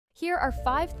Here are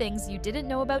 5 things you didn't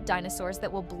know about dinosaurs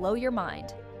that will blow your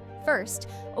mind. First,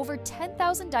 over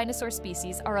 10,000 dinosaur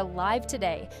species are alive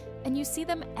today, and you see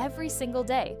them every single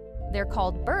day. They're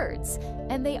called birds,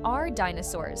 and they are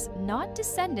dinosaurs, not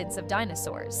descendants of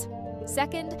dinosaurs.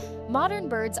 Second, modern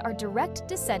birds are direct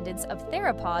descendants of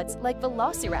theropods like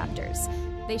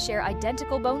velociraptors. They share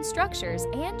identical bone structures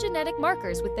and genetic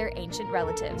markers with their ancient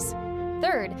relatives.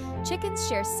 Third, chickens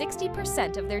share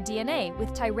 60% of their DNA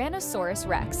with Tyrannosaurus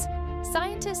rex.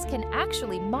 Scientists can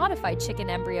actually modify chicken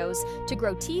embryos to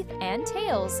grow teeth and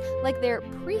tails like their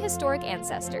prehistoric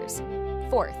ancestors.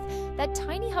 Fourth, that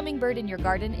tiny hummingbird in your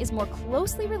garden is more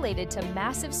closely related to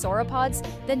massive sauropods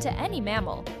than to any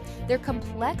mammal. Their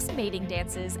complex mating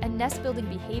dances and nest-building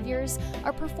behaviors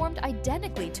are performed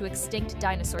identically to extinct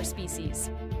dinosaur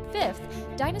species. Fifth,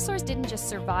 dinosaurs didn't just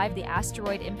survive the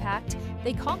asteroid impact,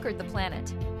 they conquered the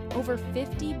planet. Over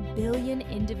 50 billion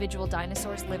individual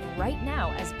dinosaurs live right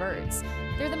now as birds.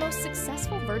 They're the most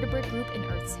successful vertebrate group in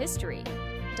Earth's history.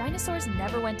 Dinosaurs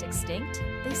never went extinct,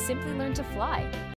 they simply learned to fly.